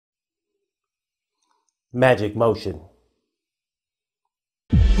Magic motion.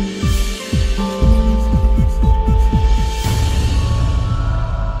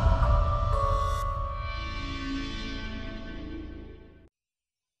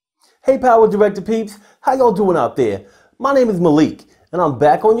 Hey PowerDirector peeps, how y'all doing out there? My name is Maliek, and I'm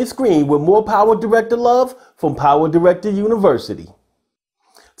back on your screen with more PowerDirector love from PowerDirector University.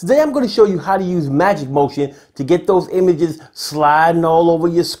 Today I'm going to show you how to use magic motion to get those images sliding all over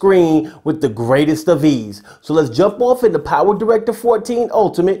your screen with the greatest of ease. So let's jump off into PowerDirector 14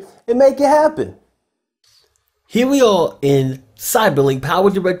 Ultimate and make it happen. Here we are in CyberLink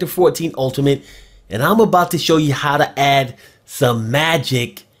PowerDirector 14 Ultimate, and I'm about to show you how to add some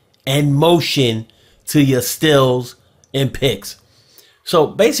magic and motion to your stills and pics. So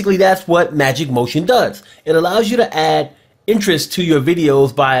basically that's what magic motion does. It allows you to add interest to your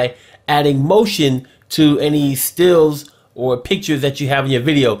videos by adding motion to any stills or pictures that you have in your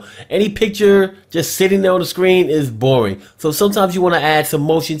video. Any picture just sitting there on the screen is boring. So sometimes you want to add some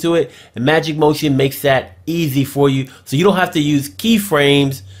motion to it, and magic motion makes that easy for you. So you don't have to use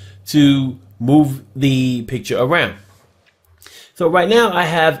keyframes to move the picture around. So right now I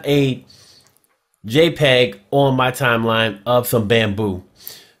have a JPEG on my timeline of some bamboo.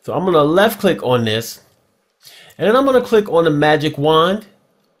 So I'm going to left click on this, and then I'm going to click on the magic wand.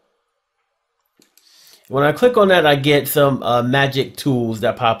 When I click on that, I get some magic tools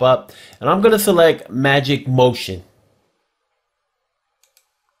that pop up, and I'm going to select magic motion.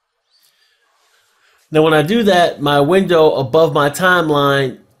 Now when I do that, my window above my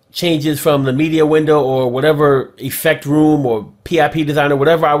timeline changes from the media window or whatever effect room or PIP designer,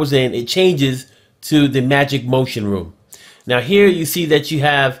 whatever I was in, it changes to the magic motion room. Now here you see that you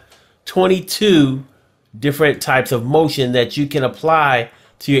have 22 different types of motion that you can apply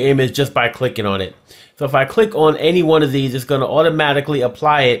to your image just by clicking on it. So if I click on any one of these, it's going to automatically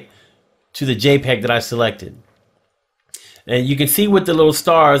apply it to the JPEG that I selected. And you can see with the little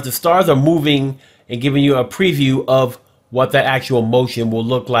stars, the stars are moving and giving you a preview of what that actual motion will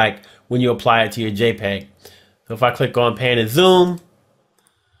look like when you apply it to your JPEG. So if I click on pan and zoom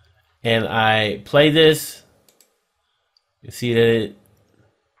and I play this, you see that it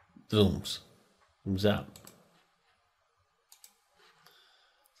zooms out.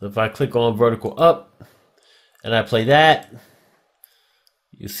 So if I click on vertical up and I play that,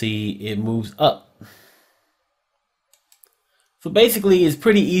 you see it moves up. So basically it's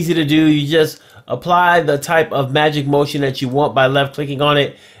pretty easy to do. You just apply the type of magic motion that you want by left clicking on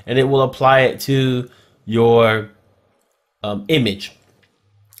it, and it will apply it to your image.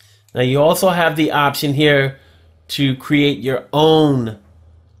 Now you also have the option here to create your own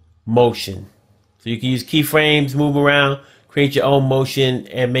motion. So you can use keyframes, move around, create your own motion,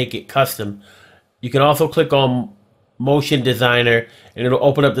 and make it custom. You can also click on Motion Designer, and it'll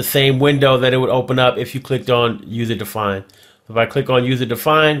open up the same window that it would open up if you clicked on User Define. So if I click on User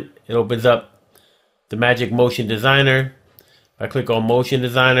Define, it opens up the Magic Motion Designer. If I click on Motion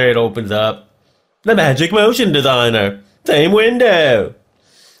Designer, it opens up the Magic Motion Designer. Same window.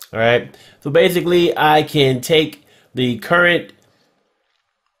 All right. So basically, I can take the current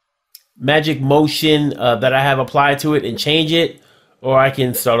magic motion that I have applied to it and change it, or I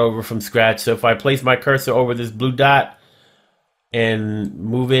can start over from scratch. So if I place my cursor over this blue dot and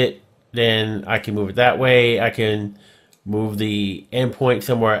move it, then I can move it that way. I can move the endpoint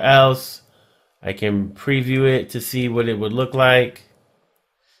somewhere else. I can preview it to see what it would look like.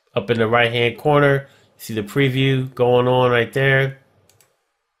 Up in the right hand corner, you see the preview going on right there.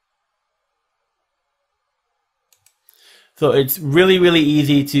 So it's really, really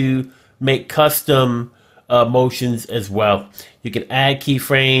easy to make custom motions as well. You can add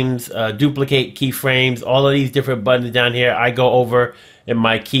keyframes, duplicate keyframes, all of these different buttons down here I go over in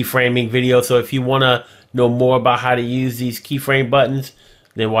my keyframing video. So if you want to know more about how to use these keyframe buttons,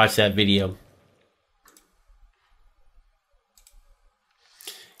 then watch that video.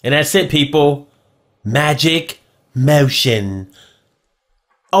 And that's it, people. Magic motion.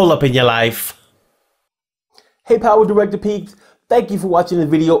 All up in your life. Hey PowerDirector peeps, thank you for watching the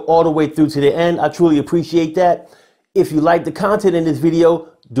video all the way through to the end. I truly appreciate that. If you like the content in this video,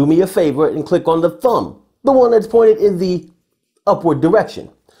 do me a favor and click on the thumb, the one that's pointed in the upward direction.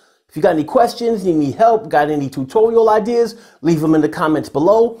 If you got any questions, you need help, got any tutorial ideas, leave them in the comments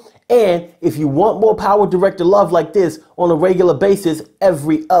below. And if you want more PowerDirector love like this on a regular basis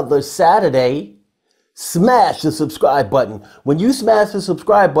every other Saturday, smash the subscribe button. When you smash the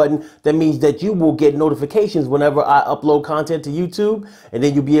subscribe button, that means that you will get notifications whenever I upload content to YouTube, and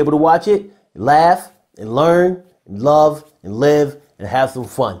then you'll be able to watch it, laugh, and learn, and love, and live, and have some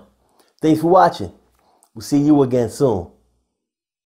fun. Thanks for watching. We'll see you again soon.